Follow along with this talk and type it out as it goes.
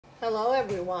Hello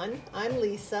everyone, I'm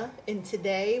Lisa, and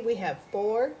today we have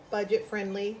 4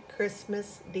 budget-friendly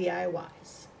Christmas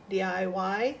DIYs.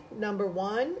 DIY number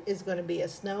 1 is going to be a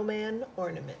snowman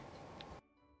ornament.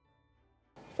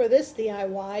 For this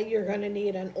DIY, you're going to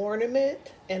need an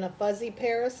ornament and a fuzzy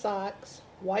pair of socks,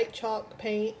 white chalk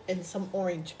paint, and some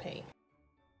orange paint.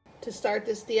 To start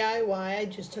this DIY, I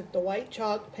just took the white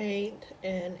chalk paint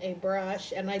and a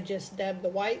brush, and I just dabbed the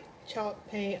white chalk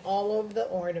paint all over the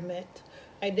ornament.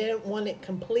 I didn't want it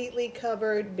completely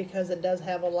covered because it does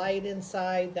have a light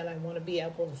inside that I want to be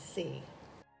able to see.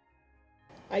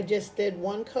 I just did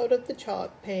 1 coat of the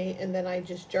chalk paint and then I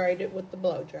just dried it with the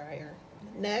blow dryer.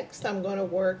 Next, I'm going to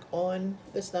work on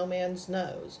the snowman's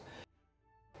nose.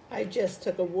 I just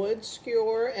took a wood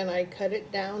skewer and I cut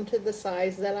it down to the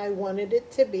size that I wanted it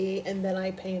to be, and then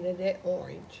I painted it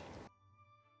orange.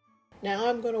 Now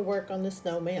I'm going to work on the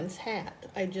snowman's hat.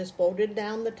 I just folded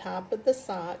down the top of the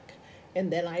sock and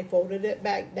then I folded it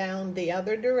back down the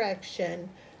other direction,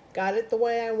 got it the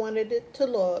way I wanted it to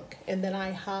look, and then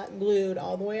I hot glued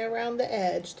all the way around the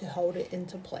edge to hold it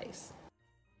into place.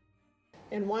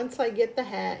 And once I get the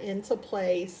hat into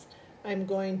place, I'm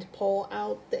going to pull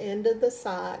out the end of the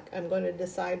sock. I'm going to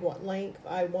decide what length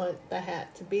I want the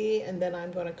hat to be, and then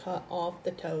I'm going to cut off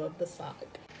the toe of the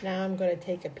sock. Now I'm going to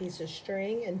take a piece of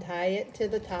string and tie it to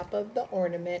the top of the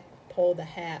ornament, pull the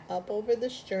hat up over the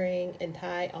string, and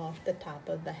tie off the top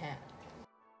of the hat.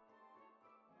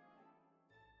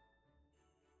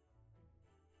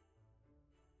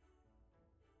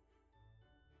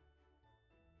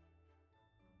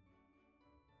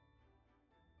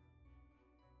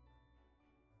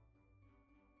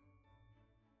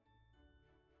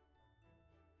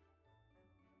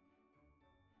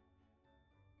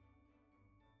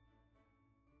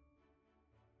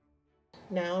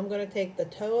 Now I'm going to take the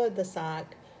toe of the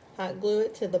sock, hot glue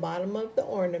it to the bottom of the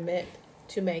ornament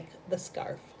to make the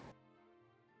scarf.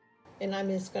 And I'm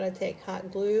just going to take hot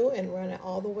glue and run it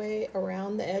all the way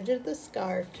around the edge of the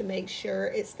scarf to make sure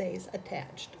it stays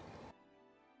attached.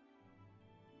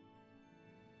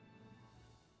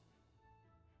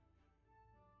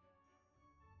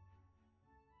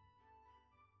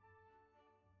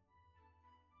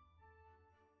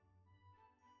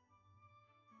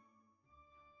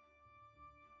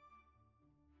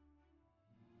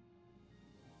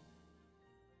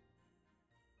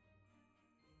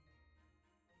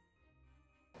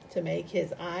 To make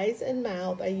his eyes and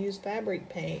mouth, I used fabric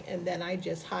paint, and then I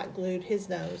just hot glued his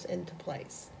nose into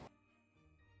place.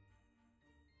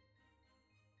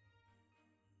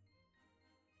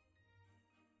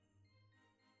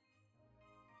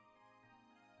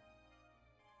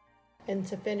 And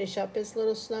to finish up his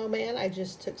little snowman, I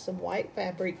just took some white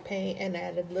fabric paint and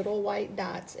added little white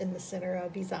dots in the center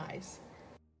of his eyes.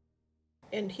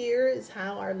 And here is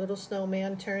how our little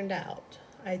snowman turned out.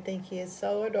 I think he is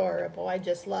so adorable. I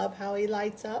just love how he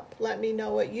lights up. Let me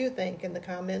know what you think in the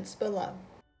comments below.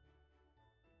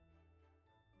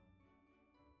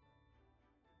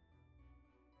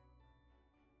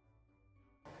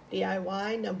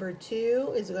 DIY number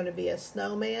 2 is going to be a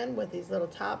snowman with his little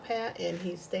top hat, and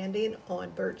he's standing on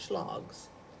birch logs.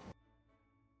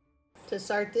 To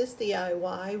start this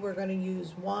DIY, we're going to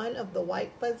use 1 of the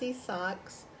white fuzzy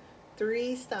socks,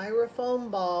 3 styrofoam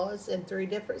balls in 3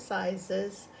 different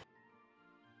sizes.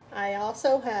 I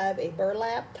also have a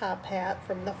burlap top hat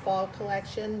from the fall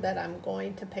collection that I'm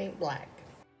going to paint black.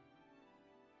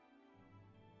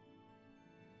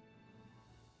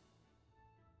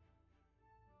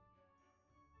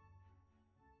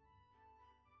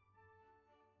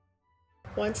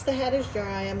 Once the hat is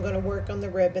dry, I'm going to work on the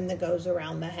ribbon that goes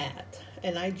around the hat.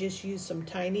 And I just used some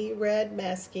tiny red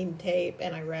masking tape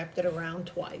and I wrapped it around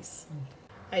twice.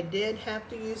 I did have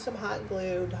to use some hot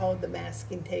glue to hold the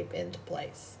masking tape into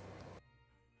place.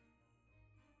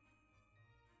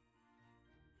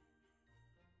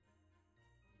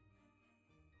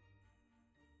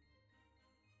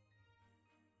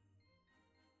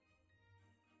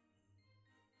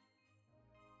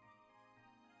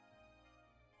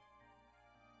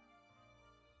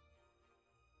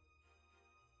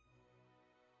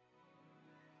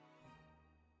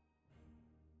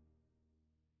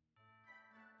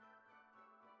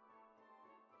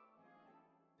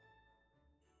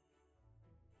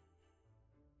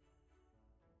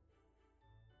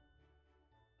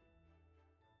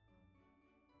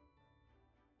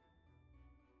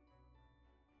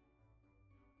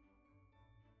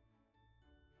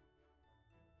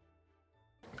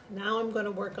 Now I'm going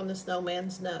to work on the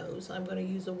snowman's nose. I'm going to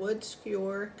use a wood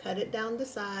skewer, cut it down to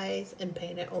size, and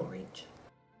paint it orange.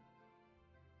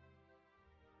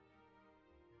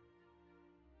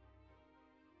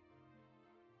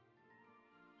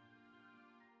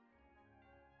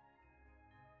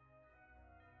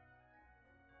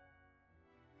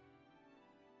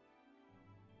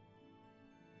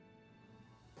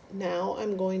 Now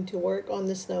I'm going to work on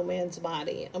the snowman's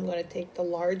body. I'm going to take the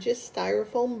largest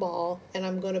styrofoam ball and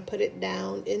I'm going to put it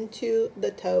down into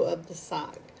the toe of the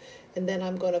sock. And then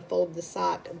I'm going to fold the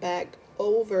sock back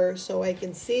over so I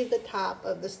can see the top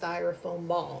of the styrofoam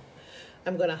ball.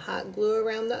 I'm going to hot glue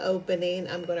around the opening.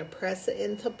 I'm going to press it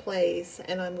into place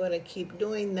and I'm going to keep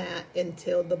doing that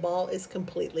until the ball is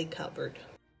completely covered.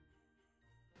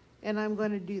 And I'm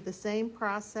going to do the same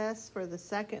process for the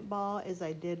second ball as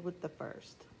I did with the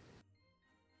first.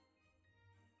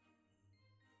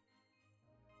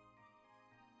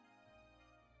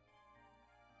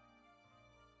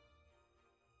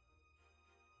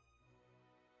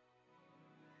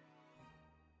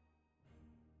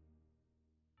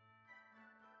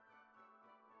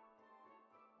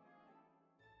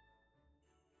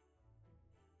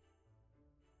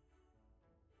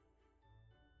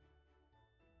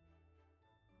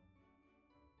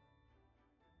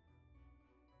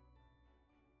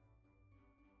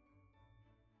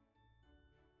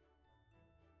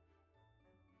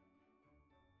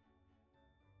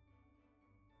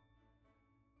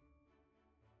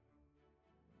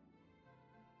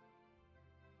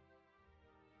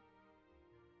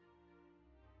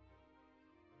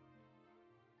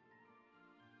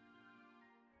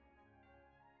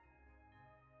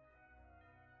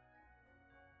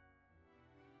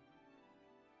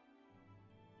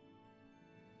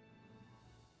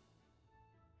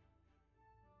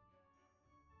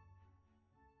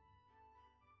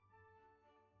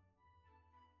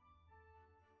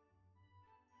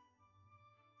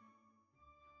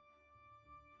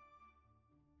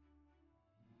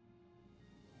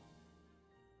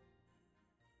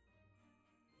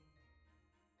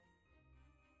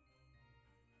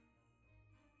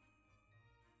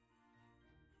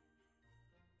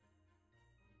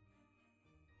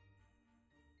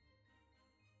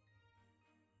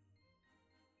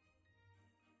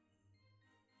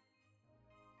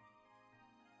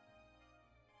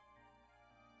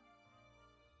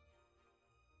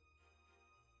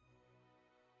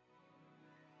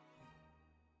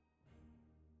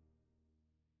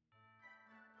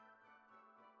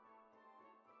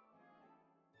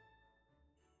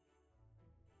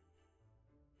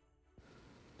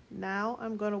 Now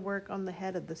I'm going to work on the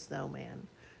head of the snowman.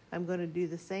 I'm going to do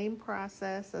the same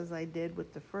process as I did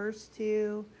with the first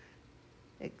two,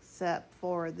 except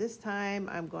for this time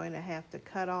I'm going to have to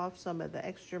cut off some of the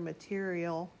extra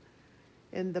material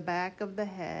in the back of the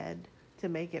head to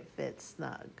make it fit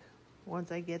snug.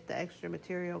 Once I get the extra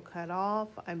material cut off,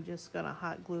 I'm just going to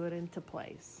hot glue it into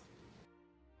place.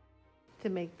 To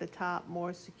make the top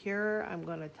more secure, I'm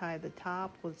going to tie the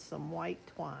top with some white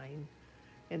twine.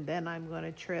 And then I'm going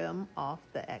to trim off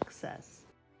the excess.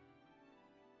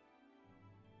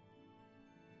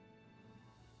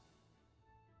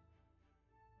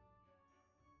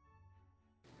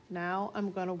 Now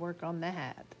I'm going to work on the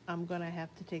hat. I'm going to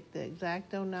have to take the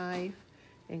X-Acto knife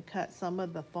and cut some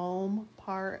of the foam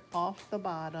part off the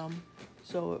bottom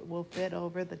so it will fit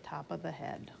over the top of the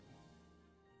head.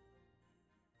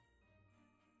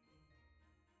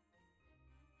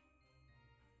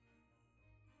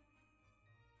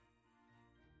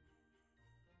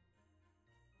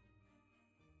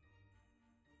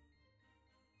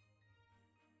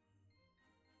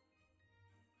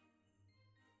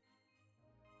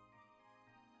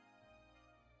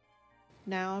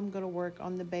 Now I'm going to work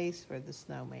on the base for the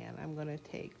snowman. I'm going to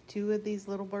take 2 of these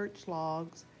little birch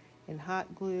logs and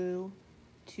hot glue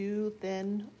 2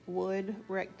 thin wood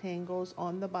rectangles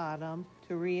on the bottom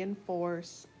to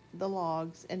reinforce the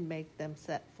logs and make them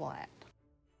set flat.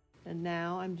 And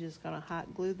now I'm just going to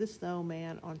hot glue the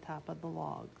snowman on top of the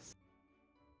logs.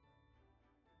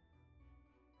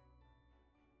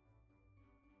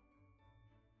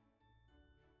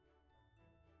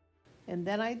 And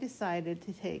then I decided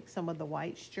to take some of the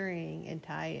white string and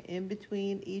tie it in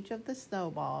between each of the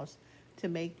snowballs to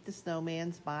make the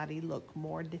snowman's body look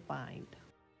more defined.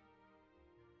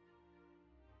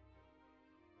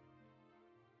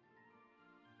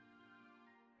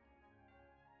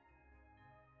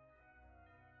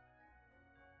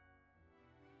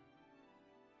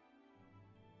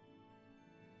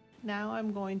 Now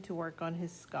I'm going to work on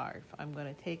his scarf. I'm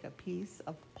going to take a piece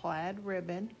of plaid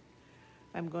ribbon.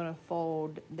 I'm going to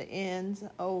fold the ends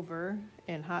over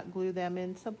and hot glue them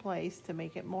into place to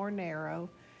make it more narrow.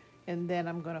 And then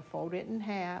I'm going to fold it in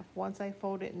half. Once I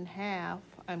fold it in half,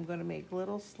 I'm going to make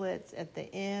little slits at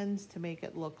the ends to make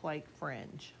it look like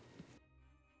fringe.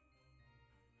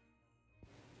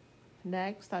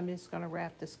 Next, I'm just going to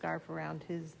wrap the scarf around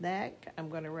his neck. I'm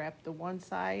going to wrap the one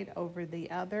side over the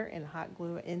other and hot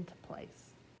glue it into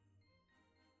place.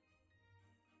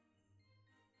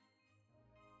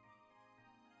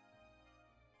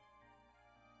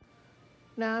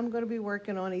 Now I'm going to be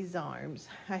working on his arms.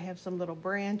 I have some little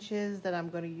branches that I'm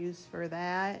going to use for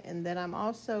that, and then I'm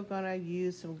also going to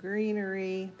use some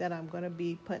greenery that I'm going to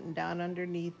be putting down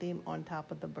underneath him on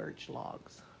top of the birch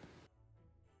logs.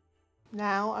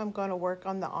 Now I'm going to work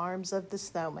on the arms of the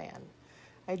snowman.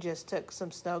 I just took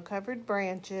some snow-covered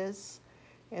branches,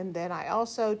 and then I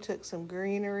also took some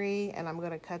greenery, and I'm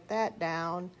going to cut that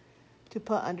down to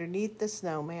put underneath the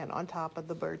snowman on top of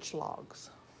the birch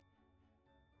logs.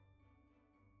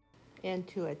 And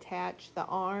to attach the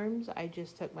arms, I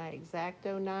just took my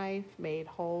X-Acto knife, made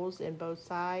holes in both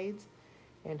sides,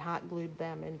 and hot glued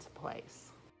them into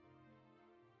place.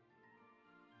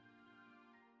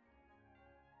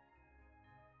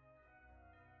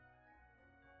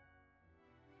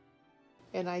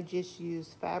 And I just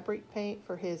used fabric paint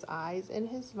for his eyes and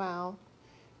his mouth.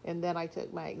 And then I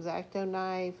took my X-Acto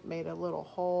knife, made a little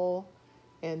hole,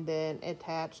 and then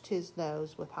attached his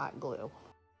nose with hot glue.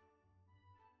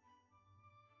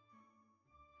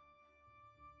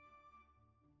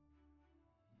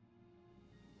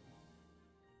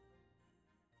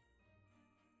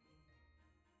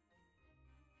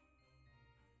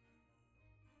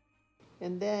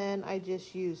 And then I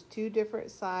just used 2 different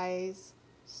size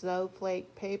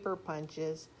snowflake paper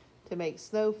punches to make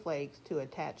snowflakes to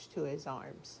attach to his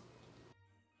arms.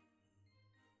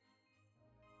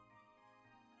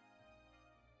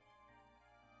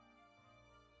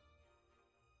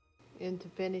 And to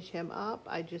finish him up,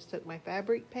 I just took my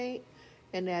fabric paint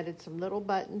and added some little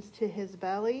buttons to his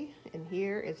belly, and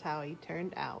here is how he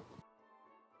turned out.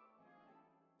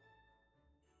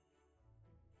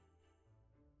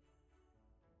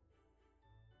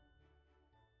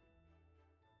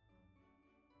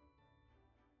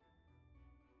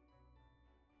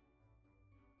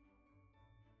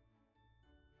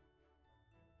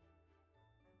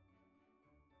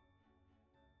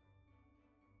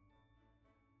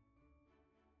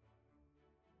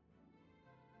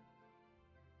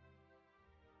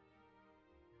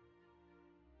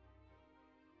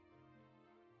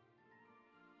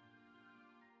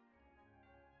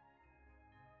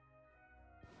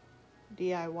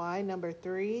 DIY number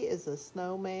 3 is a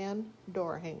snowman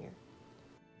door hanger.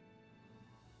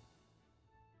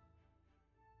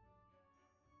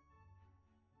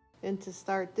 And to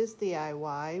start this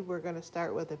DIY, we're going to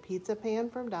start with a pizza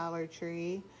pan from Dollar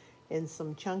Tree and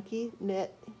some chunky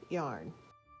knit yarn.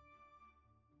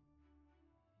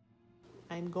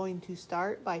 I'm going to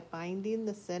start by finding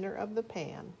the center of the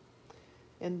pan,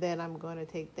 and then I'm going to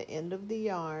take the end of the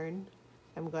yarn,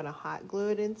 I'm going to hot glue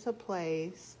it into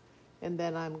place, and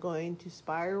then I'm going to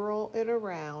spiral it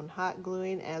around, hot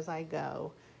gluing as I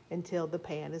go until the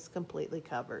pan is completely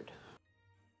covered.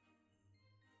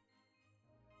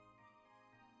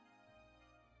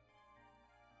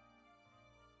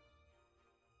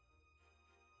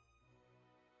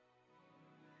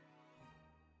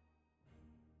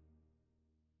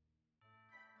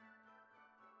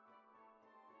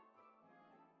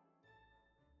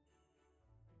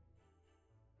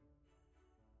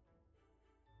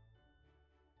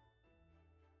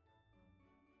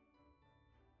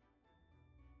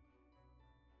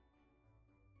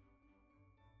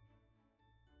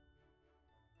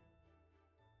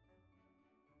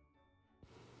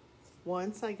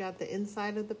 Once I got the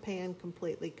inside of the pan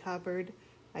completely covered,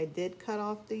 I did cut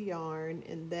off the yarn,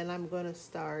 and then I'm going to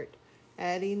start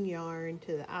adding yarn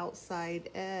to the outside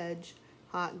edge,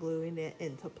 hot gluing it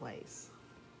into place.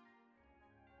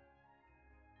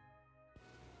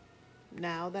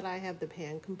 Now that I have the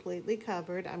pan completely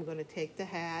covered, I'm going to take the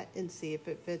hat and see if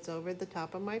it fits over the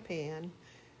top of my pan.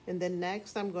 And then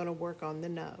next I'm going to work on the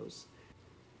nose.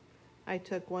 I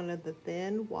took one of the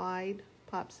thin, wide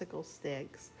popsicle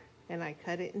sticks and I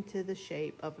cut it into the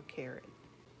shape of a carrot.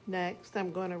 Next,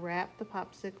 I'm going to wrap the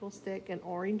popsicle stick in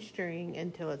orange string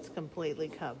until it's completely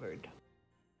covered.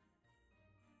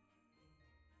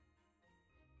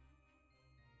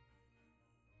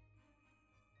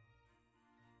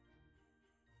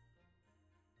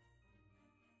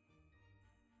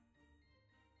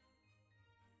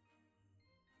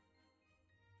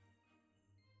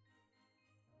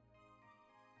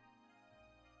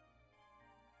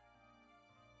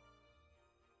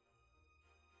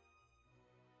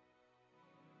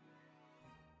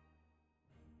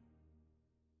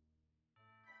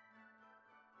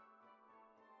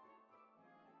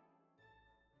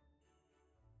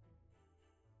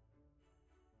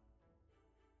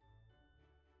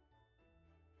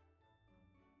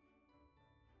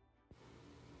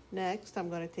 Next, I'm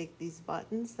going to take these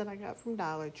buttons that I got from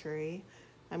Dollar Tree.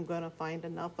 I'm going to find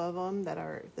enough of them that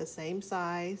are the same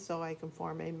size so I can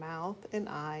form a mouth and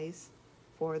eyes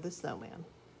for the snowman.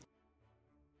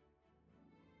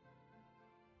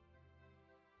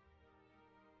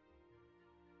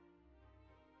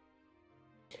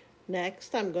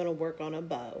 Next, I'm going to work on a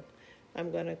bow.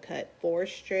 I'm going to cut 4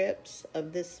 strips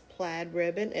of this plaid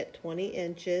ribbon at 20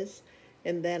 inches,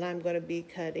 and then I'm going to be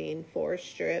cutting 4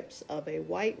 strips of a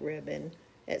white ribbon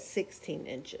at 16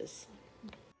 inches.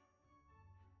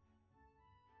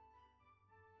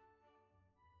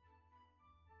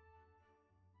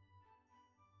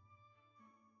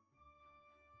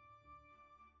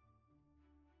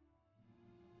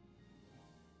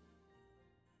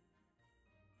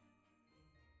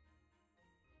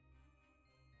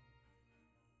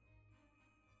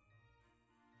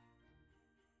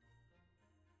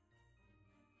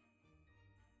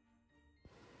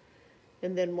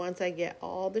 And then once I get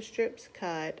all the strips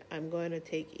cut, I'm going to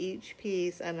take each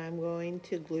piece and I'm going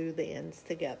to glue the ends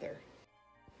together.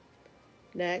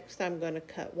 Next, I'm going to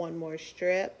cut 1 more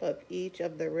strip of each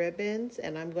of the ribbons,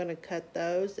 and I'm going to cut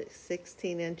those at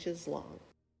 16 inches long.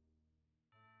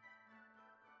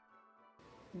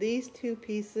 These 2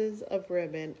 pieces of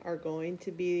ribbon are going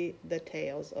to be the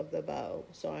tails of the bow,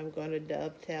 so I'm going to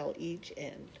dovetail each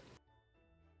end.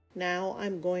 Now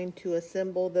I'm going to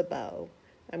assemble the bow.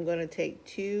 I'm going to take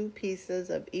 2 pieces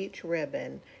of each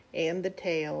ribbon and the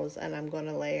tails, and I'm going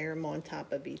to layer them on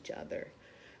top of each other.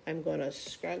 I'm going to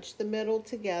scrunch the middle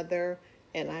together,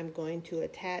 and I'm going to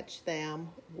attach them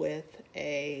with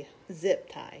a zip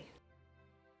tie.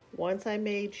 Once I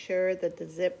made sure that the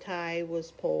zip tie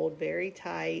was pulled very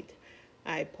tight,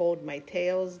 I pulled my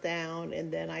tails down, and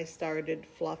then I started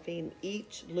fluffing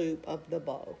each loop of the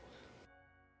bow.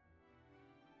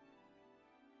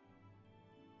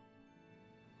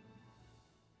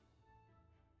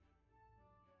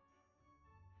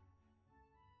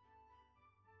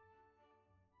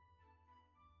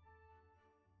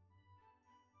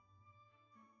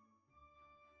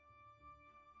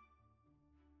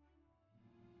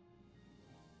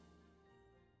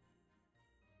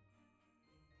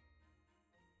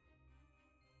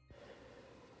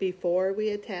 Before we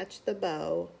attach the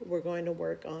bow, we're going to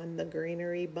work on the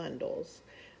greenery bundles.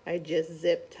 I just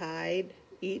zip tied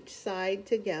each side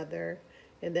together,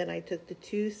 and then I took the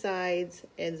 2 sides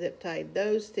and zip tied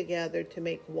those together to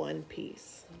make one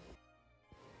piece.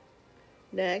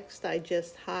 Next, I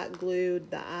just hot glued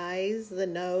the eyes, the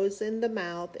nose, and the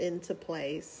mouth into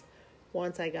place.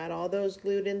 Once I got all those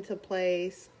glued into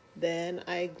place, then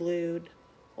I glued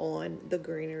on the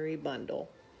greenery bundle.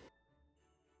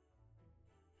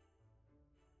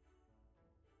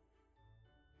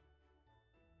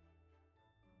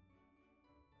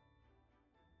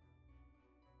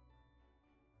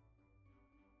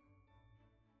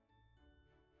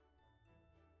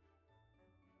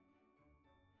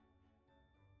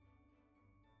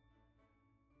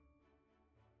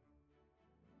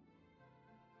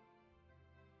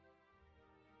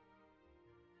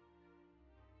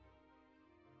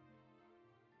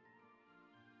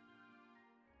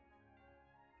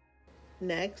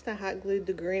 Next, I hot glued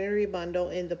the greenery bundle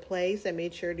into place. I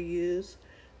made sure to use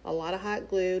a lot of hot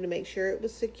glue to make sure it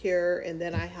was secure, and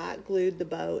then I hot glued the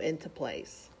bow into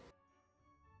place.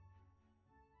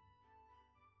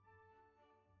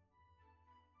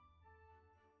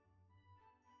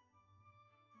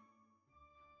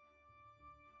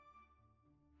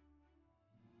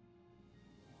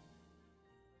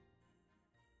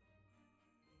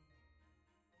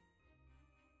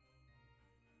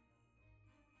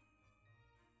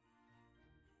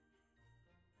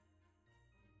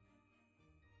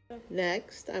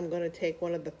 Next, I'm going to take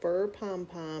one of the fur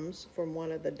pom-poms from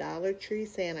one of the Dollar Tree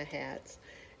Santa hats,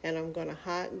 and I'm going to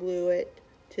hot glue it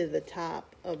to the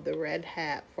top of the red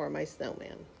hat for my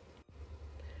snowman.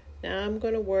 Now I'm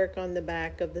going to work on the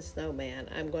back of the snowman.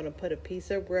 I'm going to put a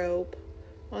piece of rope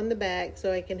on the back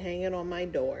so I can hang it on my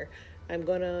door. I'm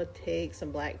going to take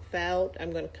some black felt.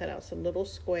 I'm going to cut out some little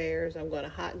squares. I'm going to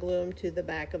hot glue them to the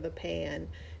back of the pan,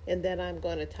 and then I'm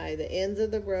going to tie the ends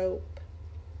of the rope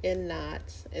in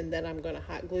knots, and then I'm going to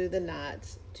hot glue the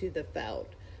knots to the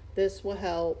felt. This will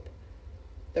help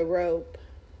the rope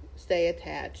stay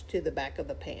attached to the back of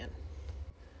the pan.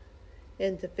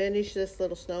 And to finish this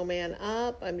little snowman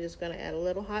up, I'm just going to add a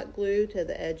little hot glue to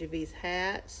the edge of his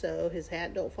hat so his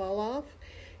hat don't fall off.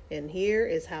 And here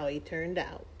is how he turned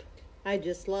out. I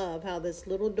just love how this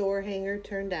little door hanger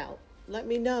turned out. Let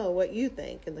me know what you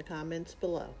think in the comments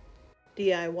below.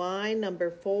 DIY number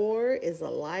 4 is a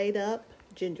light up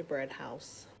gingerbread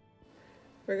house.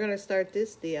 We're going to start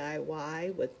this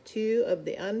DIY with 2 of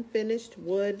the unfinished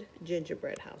wood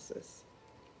gingerbread houses.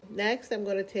 Next, I'm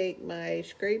going to take my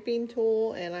scraping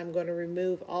tool and I'm going to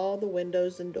remove all the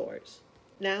windows and doors.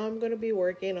 Now I'm going to be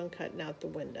working on cutting out the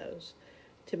windows.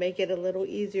 To make it a little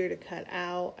easier to cut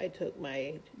out, I took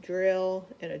my drill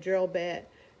and a drill bit.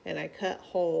 and I cut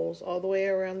holes all the way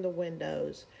around the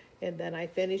windows, and then I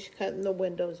finished cutting the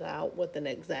windows out with an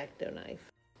X-Acto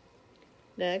knife.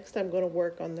 Next, I'm going to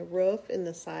work on the roof and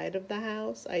the side of the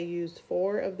house. I used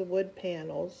 4 of the wood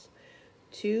panels,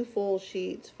 2 full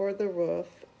sheets for the roof,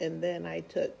 and then I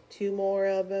took 2 more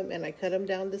of them and I cut them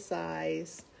down to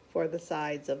size for the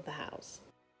sides of the house.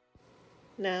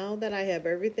 Now that I have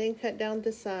everything cut down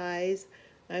to size,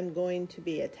 I'm going to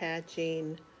be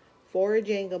attaching 4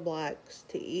 Jenga blocks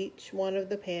to each one of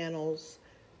the panels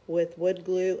with wood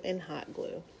glue and hot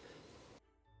glue.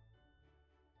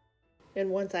 And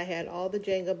once I had all the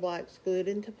Jenga blocks glued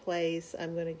into place,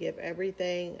 I'm going to give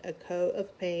everything a coat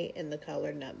of paint in the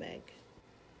color nutmeg.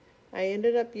 I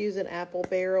ended up using apple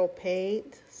barrel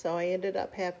paint, so I ended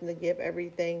up having to give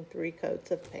everything 3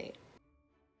 coats of paint.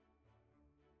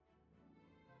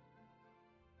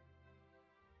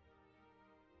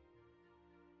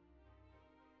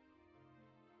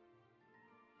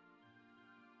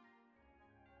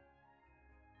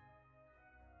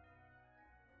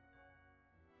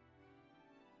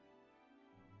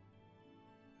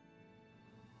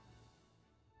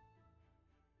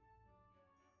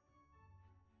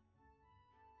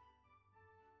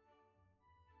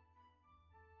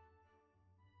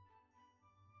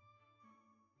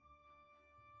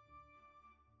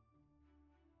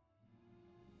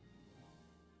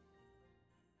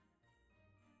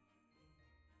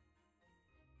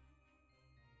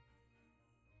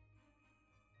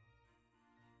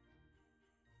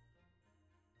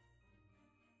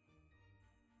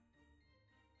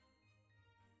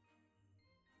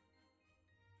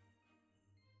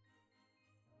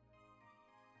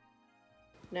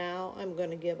 Now I'm going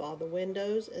to give all the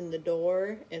windows and the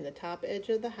door and the top edge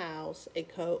of the house a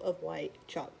coat of white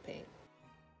chalk paint.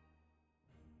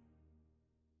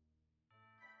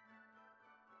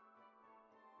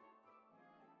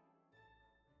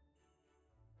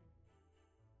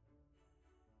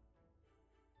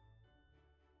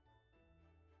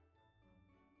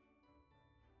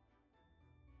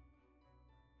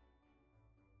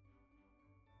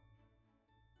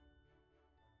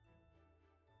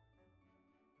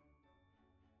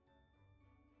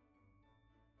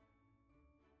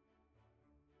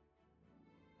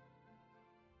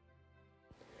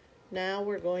 Now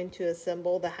we're going to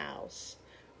assemble the house.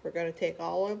 We're going to take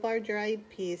all of our dried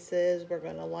pieces, we're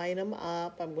going to line them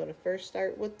up. I'm going to first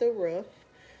start with the roof.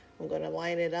 I'm going to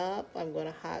line it up, I'm going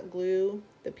to hot glue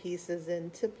the pieces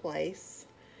into place,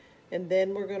 and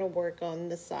then we're going to work on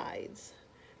the sides.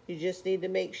 You just need to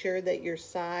make sure that your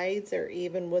sides are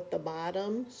even with the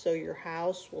bottom so your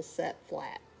house will set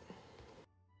flat.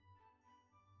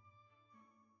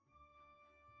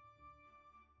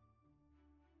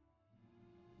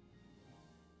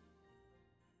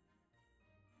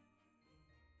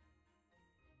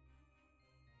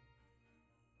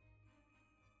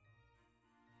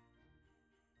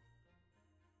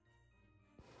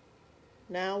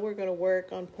 Now we're going to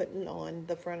work on putting on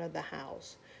the front of the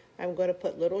house. I'm going to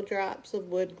put little drops of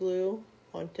wood glue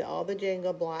onto all the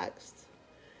Jenga blocks,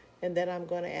 and then I'm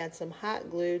going to add some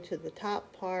hot glue to the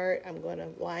top part. I'm going to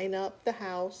line up the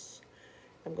house.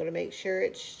 I'm going to make sure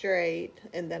it's straight,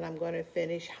 and then I'm going to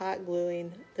finish hot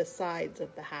gluing the sides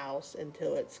of the house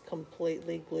until it's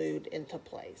completely glued into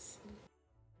place.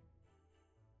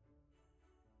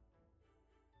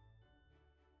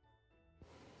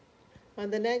 On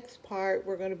the next part,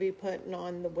 we're going to be putting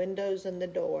on the windows and the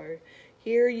door.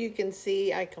 Here you can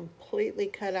see I completely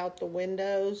cut out the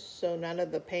windows so none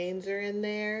of the panes are in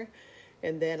there,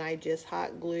 and then I just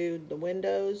hot glued the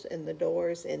windows and the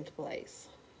doors into place.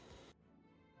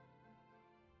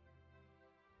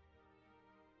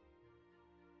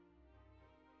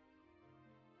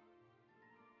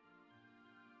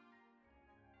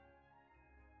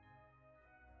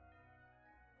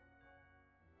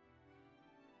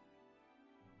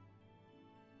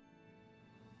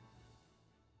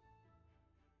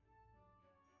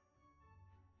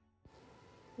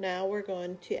 Now we're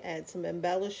going to add some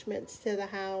embellishments to the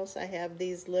house. I have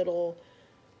these little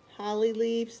holly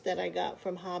leaves that I got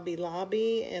from Hobby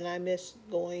Lobby, and I'm just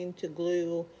going to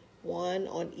glue one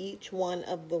on each one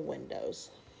of the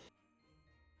windows.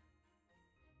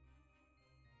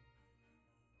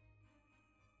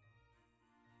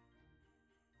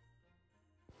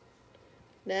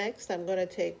 Next, I'm going to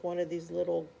take one of these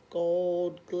little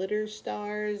gold glitter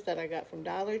stars that I got from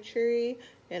Dollar Tree,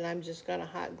 and I'm just going to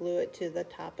hot glue it to the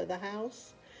top of the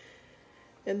house.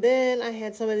 And then I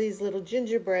had some of these little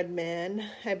gingerbread men.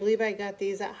 I believe I got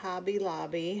these at Hobby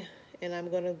Lobby, and I'm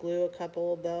going to glue a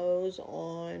couple of those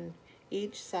on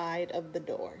each side of the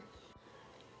door.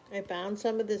 I found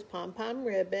some of this pom-pom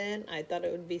ribbon. I thought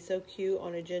it would be so cute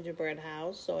on a gingerbread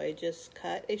house, so I just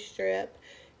cut a strip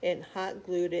and hot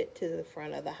glued it to the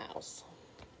front of the house.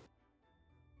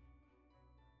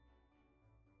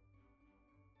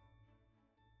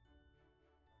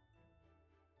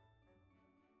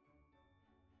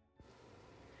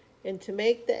 And to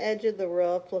make the edge of the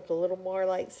roof look a little more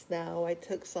like snow, I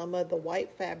took some of the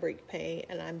white fabric paint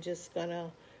and I'm just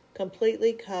gonna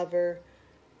completely cover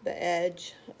the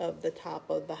edge of the top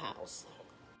of the house.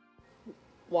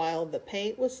 While the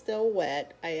paint was still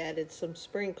wet, I added some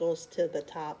sprinkles to the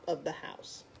top of the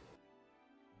house.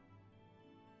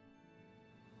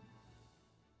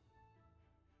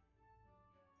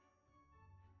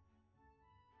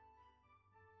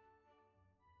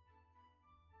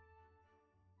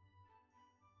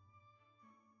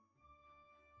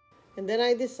 And then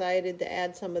I decided to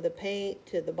add some of the paint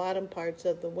to the bottom parts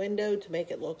of the window to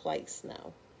make it look like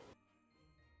snow.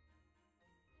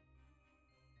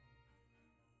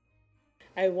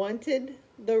 I wanted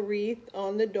the wreath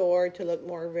on the door to look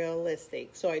more realistic,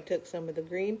 so I took some of the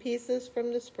green pieces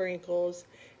from the sprinkles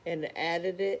and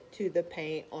added it to the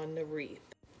paint on the wreath.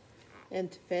 And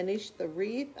to finish the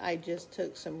wreath, I just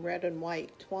took some red and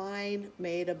white twine,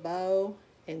 made a bow,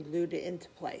 and glued it into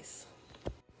place.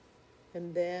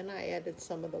 And then I added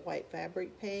some of the white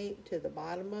fabric paint to the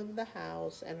bottom of the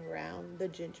house and around the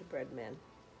gingerbread men.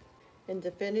 And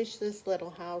to finish this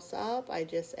little house up, I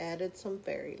just added some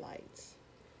fairy lights.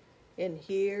 And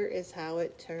here is how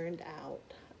it turned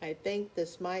out. I think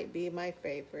this might be my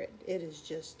favorite. It is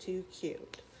just too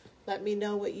cute. Let me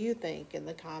know what you think in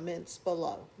the comments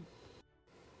below.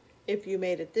 If you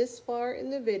made it this far in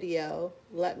the video,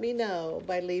 let me know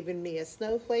by leaving me a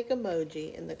snowflake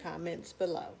emoji in the comments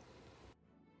below.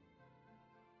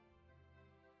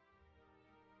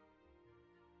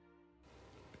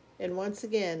 And once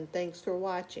again, thanks for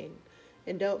watching.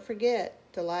 And don't forget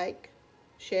to like,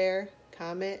 share,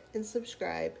 comment, and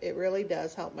subscribe. It really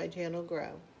does help my channel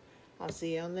grow. I'll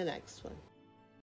see you on the next one.